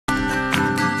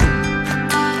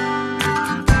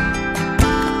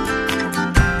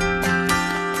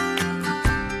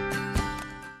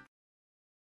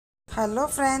Hello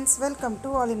friends, welcome to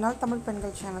all in all Tamil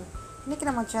பெண்கள் channel. இன்றைக்கி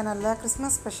நம்ம சேனலில்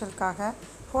கிறிஸ்மஸ் ஸ்பெஷலுக்காக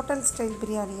ஹோட்டல் ஸ்டைல்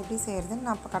பிரியாணி எப்படி செய்கிறதுன்னு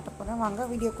நான் இப்போ காட்ட போகிறேன். வாங்க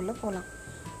வீடியோக்குள்ளே போகலாம்.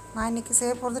 நான் இன்றைக்கி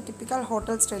செய்ய போகிறது டிப்பிக்கல்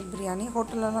ஹோட்டல் ஸ்டைல் பிரியாணி.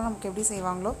 ஹோட்டல்லலாம் நமக்கு எப்படி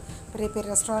செய்வாங்களோ பெரிய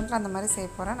பெரிய ரெஸ்டாரண்ட்டில் அந்த மாதிரி செய்ய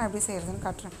போகிறேன். நான் எப்படி செய்கிறதுன்னு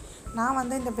காட்டுறேன்.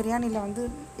 நான் இந்த பிரியாணியில்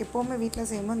எப்போவுமே வீட்டில்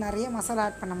செய்யும்போது நிறைய மசாலா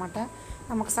ஆட் பண்ண மாட்டேன்.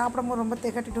 நமக்கு சாப்பிடும்போது ரொம்ப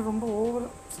திகட்டிட்டு ரொம்ப ஓவர்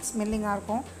ஸ்மெல்லிங்காக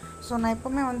இருக்கும். ஸோ நான்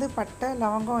எப்போவுமே பட்டை,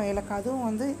 லவங்கம், ஏலக்காய்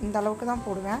அதுவும் இந்த அளவுக்கு தான்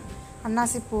போடுவேன்.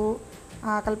 அன்னாசிப்பூ,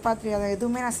 கல்பாத்திரி அதை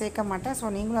எதுவுமே நான் சேர்க்க மாட்டேன். ஸோ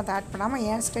நீங்களும் அதை ஆட் பண்ணாமல்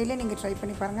என் ஸ்டைலே நீங்கள் ட்ரை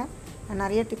பண்ணி பாருங்கள். நான்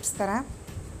நிறைய டிப்ஸ் தரேன்.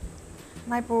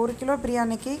 நான் இப்போ 1 கிலோ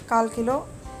பிரியாணிக்கு 1/4 கிலோ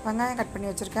வெங்காயம் கட் பண்ணி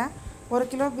வச்சுருக்கேன். 1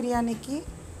 கிலோ பிரியாணிக்கு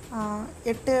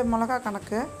 8 மிளகா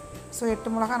கணக்கு. ஸோ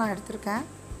 8 மிளகா நான் எடுத்திருக்கேன்.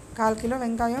 1/4 கிலோ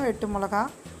வெங்காயம், 8 மிளகா.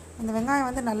 அந்த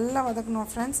வெங்காயம் நல்லா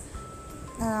வதக்கணும் ஃப்ரெண்ட்ஸ்.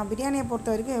 பிரியாணியை பொறுத்த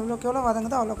வரைக்கும் எவ்வளோக்கு எவ்வளோ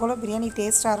வதங்குதோ அவ்வளோக்கு எவ்வளோ பிரியாணி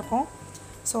டேஸ்ட்டாக இருக்கும்.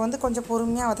 ஸோ கொஞ்சம்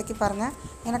பொறுமையாக வதக்கி பாருங்கள்.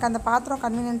 எனக்கு அந்த பாத்திரம்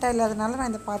கன்வீனியண்ட்டாக இல்லாதனால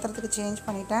நான் இந்த பாத்திரத்துக்கு சேஞ்ச்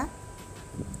பண்ணிட்டேன்.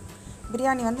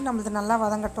 பிரியாணி நம்மளது நல்லா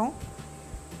வதங்கட்டும்.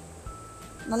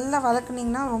 நல்லா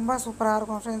வதக்குனிங்கன்னா ரொம்ப சூப்பராக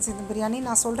இருக்கும் ஃப்ரெண்ட்ஸ் இந்த பிரியாணி.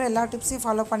 நான் சொல்கிற எல்லா டிப்ஸையும்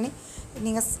ஃபாலோ பண்ணி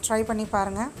நீங்கள் ட்ரை பண்ணி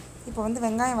பாருங்கள். இப்போ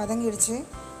வெங்காயம் வதங்கிடுச்சு.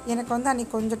 எனக்கு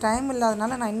அன்றைக்கி கொஞ்சம் டைம்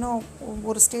இல்லாதனால நான் இன்னும்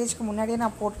ஒரு ஸ்டேஜ்க்கு முன்னாடியே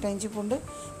நான் போட்டுட்டேன் இஞ்சி பூண்டு.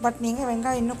 பட் நீங்கள்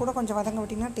வெங்காயம் இன்னும் கூட கொஞ்சம் வதங்க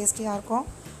விட்டிங்கன்னா டேஸ்டியாக இருக்கும்.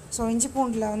 ஸோ இஞ்சி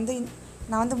பூண்டில்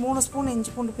நான் 3 ஸ்பூன்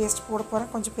இஞ்சி பூண்டு பேஸ்ட் போட போகிறேன்.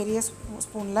 கொஞ்சம் பெரிய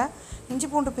ஸ்பூனில் இஞ்சி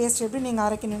பூண்டு பேஸ்ட் எப்படி நீங்கள்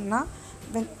அரைக்கணும்னா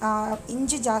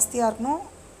இஞ்சி ஜாஸ்தியாக இருக்கணும்,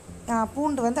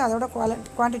 பூண்டு அதோட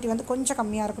குவான்டிட்டி கொஞ்சம்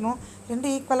கம்மியாக இருக்கணும். 2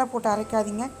 ஈக்குவலாக போட்டு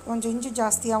அரைக்காதீங்க. கொஞ்சம் இஞ்சி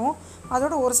ஜாஸ்தியாகவும்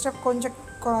அதோட ஒரு ஸ்டெப் கொஞ்சம்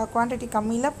குவான்டிட்டி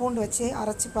கம்மியில் பூண்டு வச்சு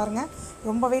அரைச்சி பாருங்கள்.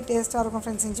 ரொம்பவே டேஸ்ட்டாக இருக்கும்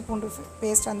ஃப்ரெண்ட்ஸ் இஞ்சி பூண்டு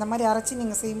பேஸ்ட் அந்த மாதிரி அரைச்சி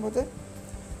நீங்கள் செய்யும்போது.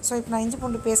 ஸோ இப்போ நான் இஞ்சி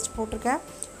பூண்டு பேஸ்ட் போட்டிருக்கேன்.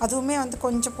 அதுவுமே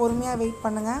கொஞ்சம் பொறுமையாக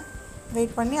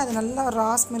வெயிட் பண்ணி அது நல்லா ரா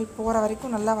ஸ்மெல் போகிற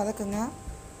வரைக்கும் நல்லா வதக்குங்க.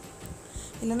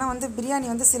 இல்லைனா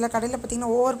பிரியாணி சில கடையில்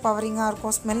பார்த்திங்கன்னா ஓவர் பவரிங்காக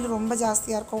இருக்கும், ஸ்மெல் ரொம்ப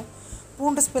ஜாஸ்தியாக இருக்கும்,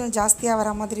 பூண்டு ஸ்மெல் ஜாஸ்தியாக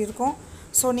வர மாதிரி இருக்கும்.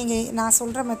 ஸோ நான்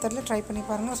சொல்கிற மெத்தடில் ட்ரை பண்ணி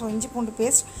பாருங்கள். ஸோ இஞ்சி பூண்டு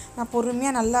பேஸ்ட் நான்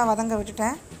பொறுமையாக நல்லா வதங்க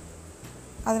விட்டுட்டேன்.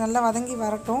 அது நல்லா வதங்கி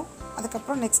வரட்டும்.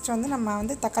 அதுக்கப்புறம் நெக்ஸ்ட் நம்ம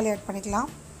தக்காளி ஆட்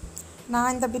பண்ணிக்கலாம்.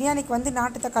 நான் இந்த பிரியாணிக்கு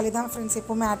நாட்டு தக்காளி தான் ஃப்ரெண்ட்ஸ்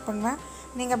எப்போவுமே ஆட் பண்ணுவேன்.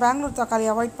 நீங்கள் பெங்களூர் தக்காளி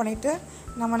அவாய்ட் பண்ணிவிட்டு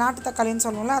நம்ம நாட்டு தக்காளின்னு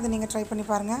சொல்லுவோம்ல அதை நீங்கள் ட்ரை பண்ணி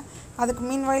பாருங்கள். அதுக்கு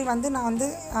மீன்வாயில் நான்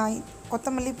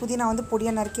கொத்தமல்லி, புதினா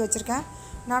பொடியாக நறுக்கி வச்சுருக்கேன்.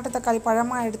 நாட்டு தக்காளி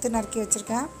பழமாக எடுத்து நறுக்கி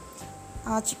வச்சுருக்கேன்.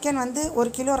 சிக்கன்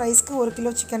 1 கிலோ ரைஸ்க்கு 1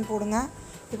 கிலோ சிக்கன் போடுங்க.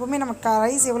 எப்போவுமே நமக்கு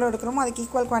ரைஸ் எவ்வளோ எடுக்கிறோமோ அதுக்கு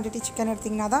ஈக்குவல் குவான்டிட்டி சிக்கன்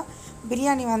எடுத்திங்கன்னா தான்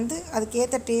பிரியாணி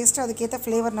அதுக்கேற்ற டேஸ்ட்டு அதுக்கேற்ற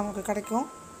ஃப்ளேவர் நமக்கு கிடைக்கும்.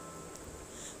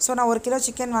 ஸோ நான் 1 கிலோ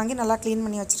சிக்கன் வாங்கி நல்லா க்ளீன்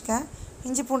பண்ணி வச்சுருக்கேன்.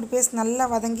 இஞ்சி பூண்டு பேஸ்ட் நல்லா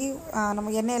வதங்கி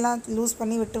நம்ம எண்ணெயெல்லாம் லூஸ்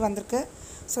பண்ணி விட்டு வந்திருக்கு.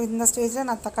 ஸோ இந்த ஸ்டேஜில்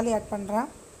நான் தக்காளி ஆட் பண்ணுறேன்.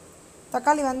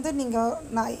 தக்காளி நீங்கள்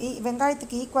நான்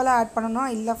வெங்காயத்துக்கு ஈக்குவலாக ஆட் பண்ணணும்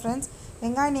இல்லை ஃப்ரெண்ட்ஸ்.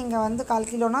 வெங்காயம் நீங்கள் 1/4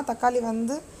 கிலோனா தக்காளி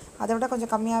அதை விட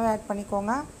கொஞ்சம் கம்மியாகவே ஆட்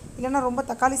பண்ணிக்கோங்க. இல்லைனா ரொம்ப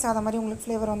தக்காளி சாதம் மாதிரி உங்களுக்கு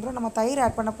ஃப்ளேவர் வந்துடும். நம்ம தயிர்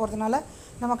ஆட் பண்ண போகிறதுனால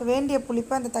நமக்கு வேண்டிய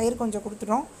புளிப்பை அந்த தயிர் கொஞ்சம்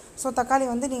கொடுத்துடும். ஸோ தக்காளி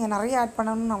நீங்கள் நிறைய ஆட்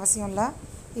பண்ணணும்னு அவசியம் இல்லை.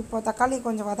 இப்போது தக்காளி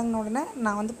கொஞ்சம் வதங்கின உடனே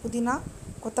நான் புதினா,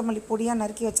 கொத்தமல்லி பொடியாக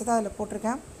நறுக்கி வச்சதை அதில்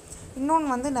போட்டிருக்கேன்.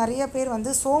 இன்னொன்று நிறைய பேர்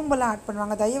சோம்பெல்லாம் ஆட்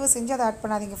பண்ணுவாங்க. தயவு செஞ்சு அதை ஆட்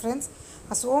பண்ணாதீங்க ஃப்ரெண்ட்ஸ்.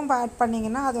 சோம்பு ஆட்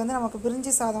பண்ணிங்கன்னா அது நமக்கு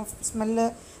பிரிஞ்சி சாதம் ஸ்மெல்லு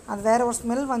அது வேறு ஒரு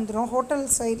ஸ்மெல் வந்துடும். ஹோட்டல்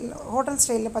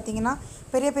ஸ்டைலில் பார்த்திங்கன்னா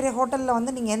பெரிய பெரிய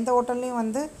ஹோட்டலில் நீங்கள் எந்த ஹோட்டல்லையும்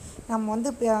நம்ம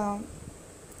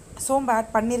சோம்பு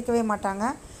ஆட் பண்ணியிருக்கவே மாட்டாங்க.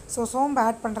 ஸோ சோம்பு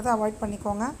ஆட் பண்ணுறதை அவாய்ட்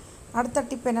பண்ணிக்கோங்க. அடுத்த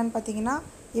டிப் என்னென்னு பார்த்தீங்கன்னா,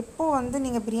 எப்போது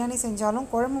நீங்கள் பிரியாணி செஞ்சாலும்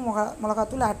குழம்பு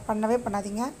மிளகாத்தூள் ஆட் பண்ணவே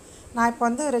பண்ணாதீங்க. நான்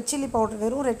இப்போ ரெட் சில்லி பவுடர்,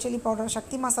 வெறும் ரெட் சில்லி பவுடர்,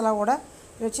 சக்தி மசாலாவோட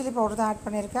ரெட் சில்லி பவுடர் தான் ஆட்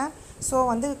பண்ணியிருக்கேன். ஸோ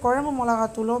குழம்பு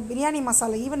மிளகாத்தூளோ பிரியாணி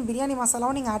மசாலா, ஈவன் பிரியாணி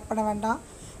மசாலாவும் நீங்கள் ஆட் பண்ண வேண்டாம்.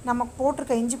 நம்ம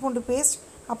போட்டிருக்க இஞ்சி பூண்டு பேஸ்ட்,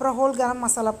 அப்புறம் ஹோல் கரம்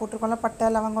மசாலா போட்டிருக்கோம்ல, பட்டை,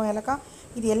 லவங்கம், ஏலக்காய்,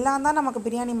 இது எல்லாம் தான் நமக்கு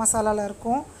பிரியாணி மசாலாவில்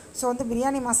இருக்கும். ஸோ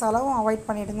பிரியாணி மசாலாவும் அவாய்ட்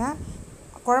பண்ணிவிடுங்க,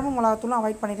 குழம்பு மிளகாத்தூளும்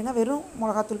அவாய்ட் பண்ணிவிடுங்க, வெறும்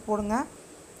மிளகாத்தூள் போடுங்க.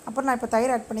 அப்புறம் நான் இப்போ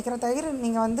தயிர் ஆட் பண்ணிக்கிறேன். தயிர்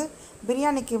நீங்கள்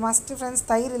பிரியாணிக்கு மஸ்ட்டு ஃப்ரெண்ட்ஸ்.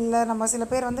 தயிர் இல்லை, நம்ம சில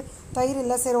பேர் தயிர்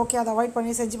இல்லை சரி ஓகே அதை அவாய்ட்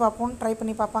பண்ணி செஞ்சு பார்ப்போம்னு ட்ரை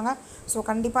பண்ணி பார்ப்பாங்க. ஸோ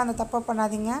கண்டிப்பாக அந்த தப்பை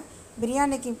பண்ணாதீங்க.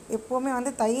 பிரியாணிக்கு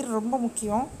எப்போவுமே தயிர் ரொம்ப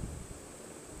முக்கியம்.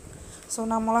 ஸோ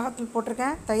நான் மிளகாத்தூள்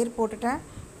போட்டிருக்கேன், தயிர் போட்டுட்டேன்.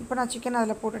 இப்போ நான் சிக்கன்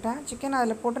அதில் போட்டுட்டேன். சிக்கன்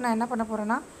அதில் போட்டு நான் என்ன பண்ண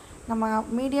போகிறேன்னா, நம்ம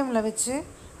மீடியமில் வச்சு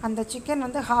அந்த சிக்கன்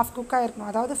ஹாஃப் குக்காக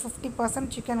இருக்கணும். அதாவது 50%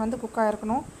 சிக்கன் குக்காக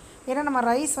இருக்கணும். ஏன்னா நம்ம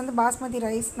ரைஸ் பாஸ்மதி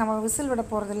ரைஸ் நம்ம விசில் விட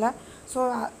போகிறதில்ல. ஸோ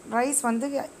ரைஸ்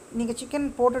நீங்கள் சிக்கன்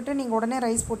போட்டுட்டு நீங்கள் உடனே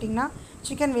ரைஸ் போட்டிங்கன்னா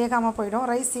சிக்கன் வேகாமல் போயிடும்,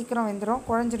 ரைஸ் சீக்கிரம் வெந்துடும்,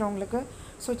 குழஞ்சிடும் உங்களுக்கு.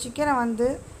 ஸோ சிக்கனை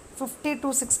 50 to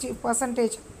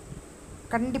 60%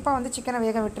 கண்டிப்பாக சிக்கனை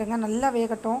வேக விட்டுருங்க. நல்லா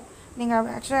வேகட்டும்.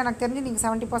 நீங்கள் ஆக்சுவலாக எனக்கு தெரிஞ்சு நீங்கள்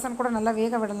 70% கூட நல்லா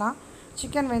வேக விடலாம்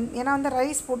சிக்கன் ஏன்னா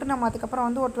ரைஸ் போட்டு நம்ம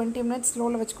அதுக்கப்புறம் ஒரு 20 மினிட்ஸ்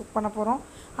ஸ்லோவில் வச்சு குக் பண்ண போகிறோம்.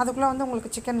 அதுக்குள்ளே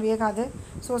உங்களுக்கு சிக்கன் வேகாது.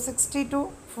 ஸோ 50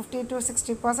 to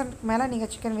 60% மேலே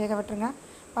நீங்கள் சிக்கன் வேக விட்டுருங்க.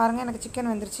 பாருங்கள் எனக்கு சிக்கன்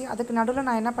வெந்துருச்சு. அதுக்கு நடுவில்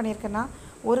நான் என்ன பண்ணியிருக்கேன்னா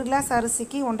 1 கிளாஸ்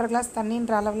அரிசிக்கு 1.5 கிளாஸ்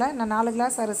தண்ணின்ற அளவில் நான் 4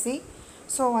 கிளாஸ் அரிசி.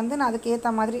 ஸோ வந்து நான் அதுக்கு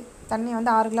ஏற்ற மாதிரி தண்ணி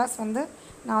வந்து 6 கிளாஸ் வந்து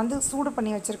நான் வந்து சூடு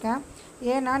பண்ணி வச்சுருக்கேன்.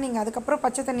 ஏன்னா நீங்கள் அதுக்கப்புறம்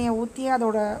பச்சை தண்ணியை ஊற்றி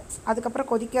அதுக்கப்புறம்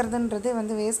கொதிக்கிறதுன்றது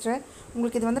வந்து வேஸ்ட்டு.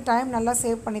 உங்களுக்கு இது வந்து டைம் நல்லா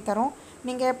சேவ் பண்ணி தரும்.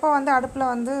 நீங்கள் எப்போ வந்து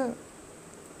அடுப்பில் வந்து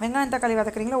வெங்காயம் தக்காளி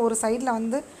வதக்குறீங்களோ ஒரு சைடில்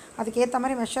வந்து அதுக்கேற்ற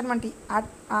மாதிரி மெஷர்மெண்ட்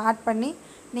ஆட் பண்ணி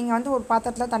நீங்கள் வந்து ஒரு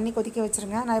பாத்திரத்தில் தண்ணி கொதிக்க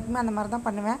வச்சுருங்க. நான் எப்பவுமே அந்த மாதிரி தான்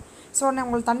பண்ணுவேன். ஸோ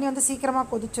உங்களுக்கு தண்ணி வந்து சீக்கிரமாக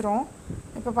கொதிச்சிரும்.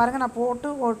 இப்போ பாருங்கள் நான் போட்டு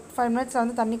ஒரு 5 மினிட்ஸில்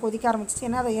வந்து தண்ணி கொதிக்க ஆரம்பிச்சிச்சு.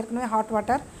 ஏன்னா அது ஏற்கனவே ஹாட்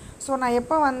வாட்டர். ஸோ நான்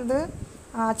எப்போ வந்து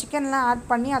சிக்கன்லாம் ஆட்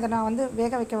பண்ணி அதை நான் வந்து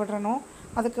வேக வைக்க விடுறேனோ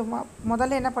அதுக்கு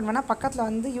முதல்ல என்ன பண்ணுவேன்னா பக்கத்தில்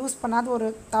வந்து யூஸ் பண்ணாத ஒரு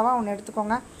தவா ஒன்று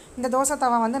எடுத்துக்கோங்க. இந்த தோசை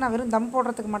தவா வந்து நான் வெறும் தம்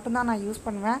போடுறதுக்கு மட்டும்தான் நான் யூஸ்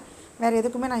பண்ணுவேன். வேறு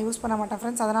எதுக்குமே நான் யூஸ் பண்ண மாட்டேன்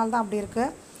ஃப்ரெண்ட்ஸ். அதனால தான் அப்படி இருக்குது.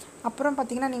 அப்புறம்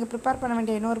பார்த்திங்கன்னா நீங்கள் ப்ரிப்பேர் பண்ண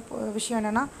வேண்டிய இன்னொரு விஷயம்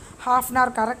என்னென்னா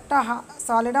ஹாஃப்னவர் கரெக்டாக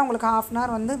சாலிடாக உங்களுக்கு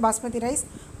ஹாஃப்னவர் வந்து பாஸ்மதி ரைஸ்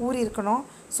ஊறி இருக்கணும்.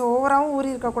 ஸோ ஓவராகவும் ஊறி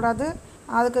இருக்கக்கூடாது,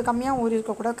 அதுக்கு கம்மியாக ஊறி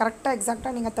இருக்கக்கூடாது. கரெக்டாக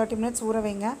எக்ஸாக்டாக நீங்கள் 30 மினிட்ஸ் ஊற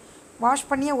வைங்க. வாஷ்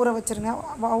பண்ணியே ஊற வச்சுருங்க.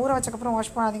 ஊற வச்சக்கப்புறம்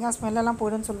வாஷ் பண்ணாதீங்க, ஸ்மெல்லெல்லாம்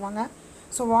போய்டுன்னு சொல்லுவாங்க.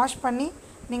 ஸோ வாஷ் பண்ணி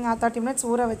நீங்கள் 30 மினிட்ஸ்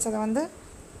ஊற வச்சதை வந்து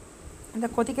இந்த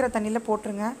கொதிக்கிற தண்ணியில்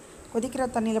போட்டுருங்க. கொதிக்கிற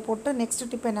தண்ணியில் போட்டு நெக்ஸ்ட்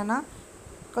டிப் என்னென்னா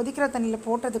கொதிக்கிற தண்ணியில்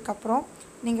போட்டதுக்கப்புறம்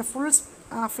நீங்கள் ஃபுல்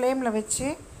ஃப்ளேமில் வச்சு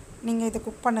நீங்கள் இதை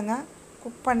குக் பண்ணுங்கள்.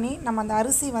 குக் பண்ணி நம்ம அந்த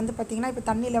அரிசி வந்து பார்த்திங்கன்னா இப்போ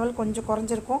தண்ணி லெவல் கொஞ்சம்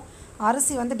குறைஞ்சிருக்கும்.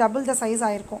 அரிசி வந்து டபுள் த சைஸ்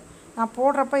ஆகிருக்கும். நான்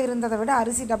போடுறப்ப இருந்ததை விட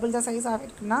அரிசி டபுள் த சைஸ்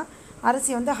ஆகிருக்குன்னா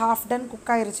அரிசி வந்து ஹாஃப் டன்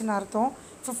குக் ஆகிருச்சுன்னு அர்த்தம்.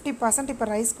 50% இப்போ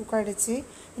ரைஸ் குக் ஆகிடுச்சு.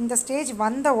 இந்த ஸ்டேஜ்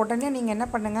வந்த உடனே நீங்கள் என்ன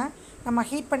பண்ணுங்கள், நம்ம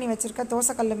ஹீட் பண்ணி வச்சுருக்க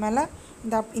தோசைக்கல் மேலே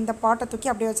இந்த பாட்டை தூக்கி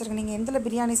அப்படியே வச்சுருங்க. நீங்கள் எந்தில்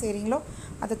பிரியாணி செய்கிறீங்களோ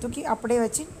அதை தூக்கி அப்படியே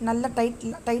வச்சு நல்லா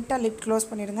டைட்டாக லிட் க்ளோஸ்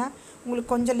பண்ணிவிடுங்க. உங்களுக்கு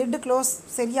கொஞ்சம் லிட்டு க்ளோஸ்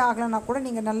சரியாக ஆகலைன்னா கூட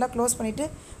நீங்கள் நல்லா க்ளோஸ் பண்ணிவிட்டு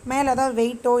மேலே ஏதாவது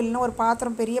வெயிட்டோ இல்லைன்னா ஒரு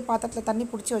பாத்திரம் பெரிய பாத்திரத்தில் தண்ணி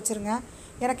பிடிச்சி வச்சுருங்க.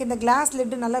 எனக்கு இந்த கிளாஸ்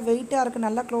லிட்டு நல்லா வெயிட்டாக இருக்குது,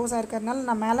 நல்லா க்ளோஸாக இருக்கிறதுனால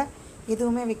நான் மேலே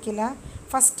எதுவுமே வைக்கல.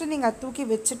 ஃபஸ்ட்டு நீங்கள் தூக்கி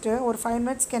வச்சுட்டு ஒரு 5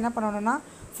 மினிட்ஸ்க்கு என்ன பண்ணணுன்னா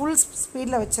ஃபுல்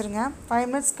ஸ்பீடில் வச்சுருங்க. 5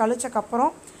 மினிட்ஸ்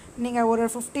கழிச்சக்கப்புறம் நீங்கள் ஒரு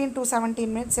 15 to 17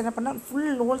 மினிட்ஸ் என்ன பண்ணால்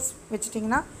ஃபுல் லோல்ஸ்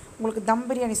வச்சுட்டிங்கன்னா உங்களுக்கு தம்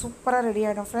பிரியாணி சூப்பராக ரெடி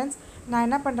ஆகிடும் ஃப்ரெண்ட்ஸ். நான்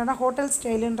என்ன பண்ணுறேன்னா ஹோட்டல்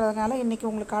ஸ்டைலுன்றதுனால இன்றைக்கி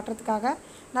உங்களுக்கு காட்டுறதுக்காக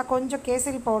நான் கொஞ்சம்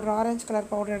kesari powder, orange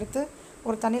colour powder எடுத்து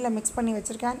ஒரு தண்ணியில் மிக்ஸ் பண்ணி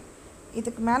வச்சுருக்கேன்.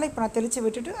 இதுக்கு மேலே இப்போ நான் தெளித்து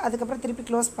விட்டுட்டு அதுக்கப்புறம் திருப்பி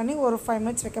க்ளோஸ் பண்ணி ஒரு 5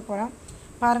 மினிட்ஸ் வைக்க போகிறேன்.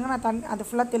 பாருங்கள் நான் அது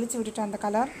ஃபுல்லாக தெளித்து விட்டுட்டேன். அந்த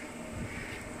கலர்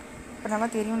இப்போ நல்லா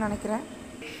தெரியும்னு நினைக்கிறேன்.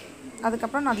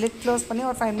 அதுக்கப்புறம் நான் லிட் க்ளோஸ் பண்ணி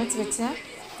ஒரு 5 மினிட்ஸ் வச்சேன்.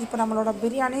 இப்போ நம்மளோட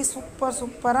பிரியாணி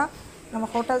சூப்பராக நம்ம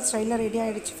ஹோட்டல் ஸ்டைலில் ரெடி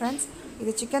ஆகிடுச்சு ஃப்ரெண்ட்ஸ்.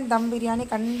 இது சிக்கன் தம் பிரியாணி.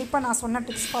 கண்டிப்பாக நான் சொன்ன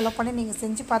டிப்ஸ் ஃபாலோ பண்ணி நீங்கள்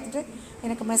செஞ்சு பார்த்துட்டு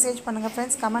எனக்கு மெசேஜ் பண்ணுங்கள்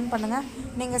ஃப்ரெண்ட்ஸ், கமெண்ட் பண்ணுங்கள்.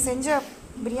 நீங்கள் செஞ்ச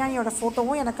பிரியாணியோட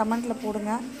ஃபோட்டோவும் எனக்கு கமெண்ட்டில்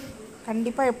போடுங்க.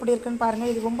 கண்டிப்பாக எப்படி இருக்குன்னு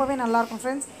பாருங்கள். இது ரொம்பவே நல்லாயிருக்கும்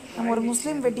ஃப்ரெண்ட்ஸ். நம்ம ஒரு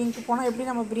முஸ்லீம் வெட்டிங்க்கு போனால் எப்படி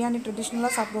நம்ம பிரியாணி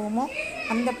ட்ரெடிஷ்னலாக சாப்பிடுவோமோ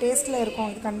அந்த டேஸ்ட்டில் இருக்கும்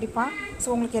இது கண்டிப்பாக. ஸோ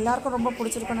உங்களுக்கு எல்லாேருக்கும் ரொம்ப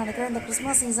பிடிச்சிருக்குன்னு நினைக்கிறேன். இந்த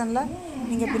கிறிஸ்மஸ் சீசனில்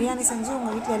நீங்கள் பிரியாணி செஞ்சு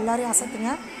உங்கள் வீட்டில் எல்லாரையும்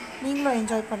அசத்துங்க, நீங்களும்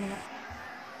என்ஜாய் பண்ணுங்கள்.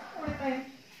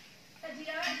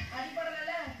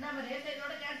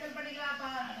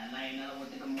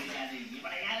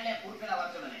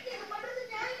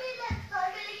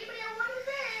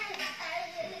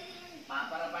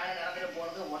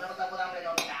 உன்னோட தப்பு தான்,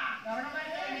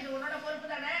 உன்னோட பொறுப்பு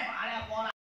தானே.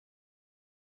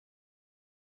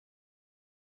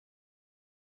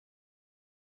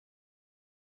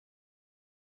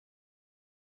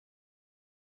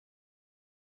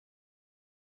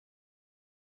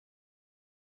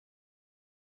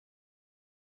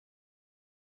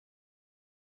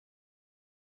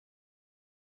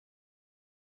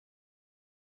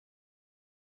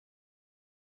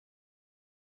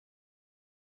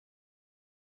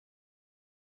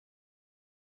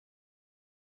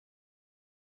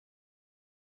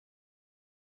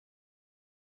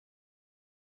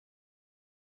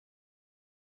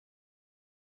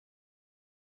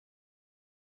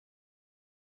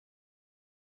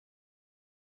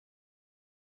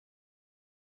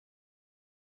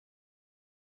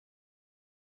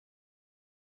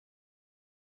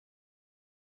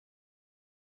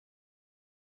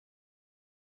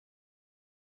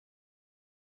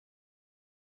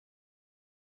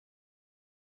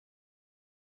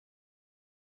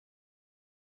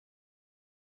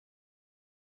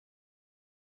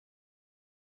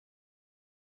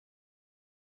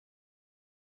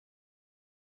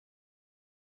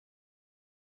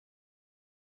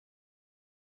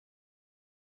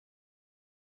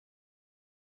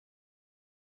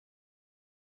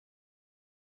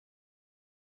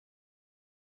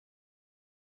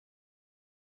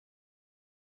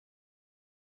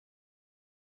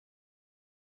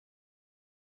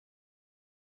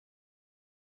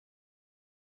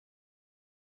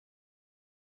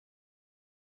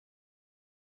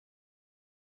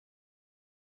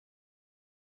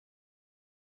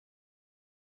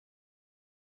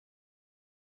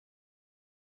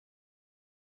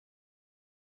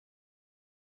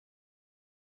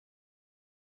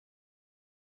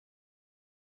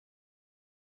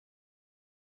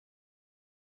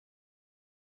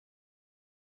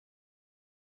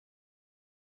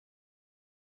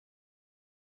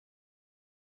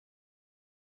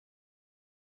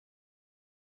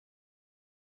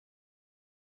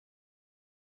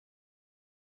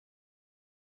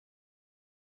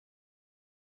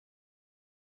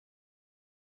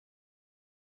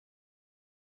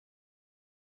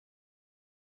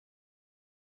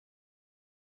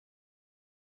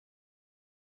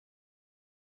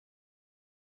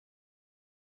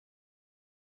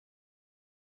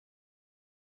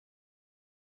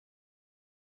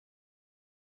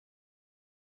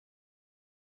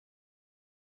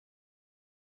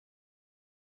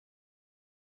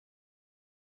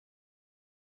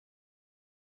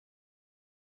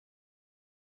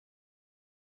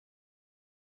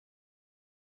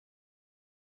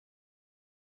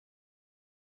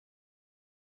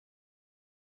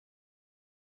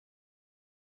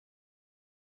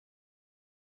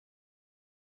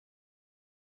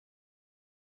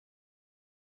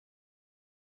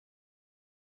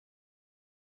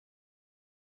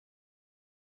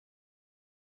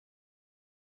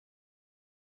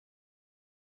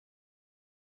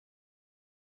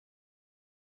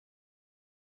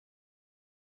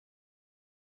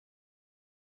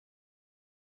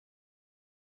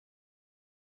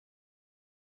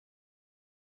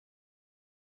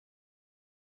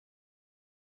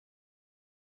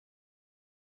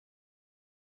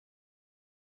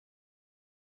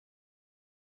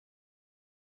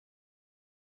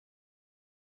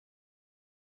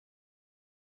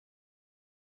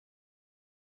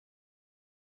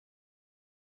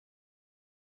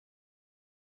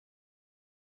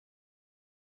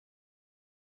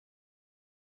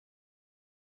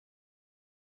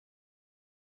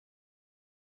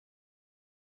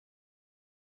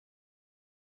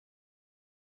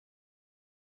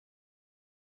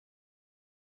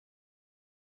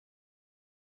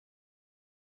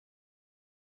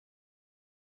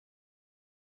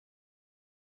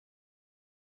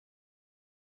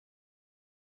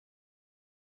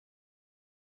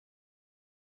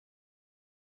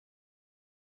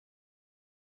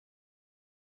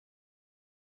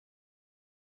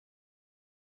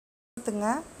 பார்த்துங்க.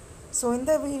 ஸோ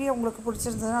இந்த வீடியோ உங்களுக்கு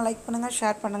பிடிச்சிருந்ததுன்னா லைக் பண்ணுங்கள்,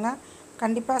 ஷேர் பண்ணுங்கள்.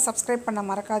 கண்டிப்பாக சப்ஸ்கிரைப் பண்ண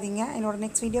மறக்காதீங்க. என்னோடய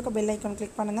நெக்ஸ்ட் வீடியோக்கு பெல் ஐக்கான்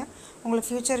கிளிக் பண்ணுங்கள். உங்களுக்கு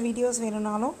ஃப்யூச்சர் வீடியோஸ்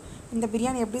வேணும்னாலும் இந்த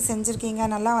பிரியாணி எப்படி செஞ்சுருக்கீங்க,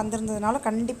 நல்லா வந்திருந்ததுனாலும்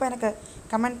கண்டிப்பாக எனக்கு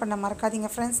கமெண்ட் பண்ண மறக்காதீங்க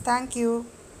ஃப்ரெண்ட்ஸ். தேங்க்யூ.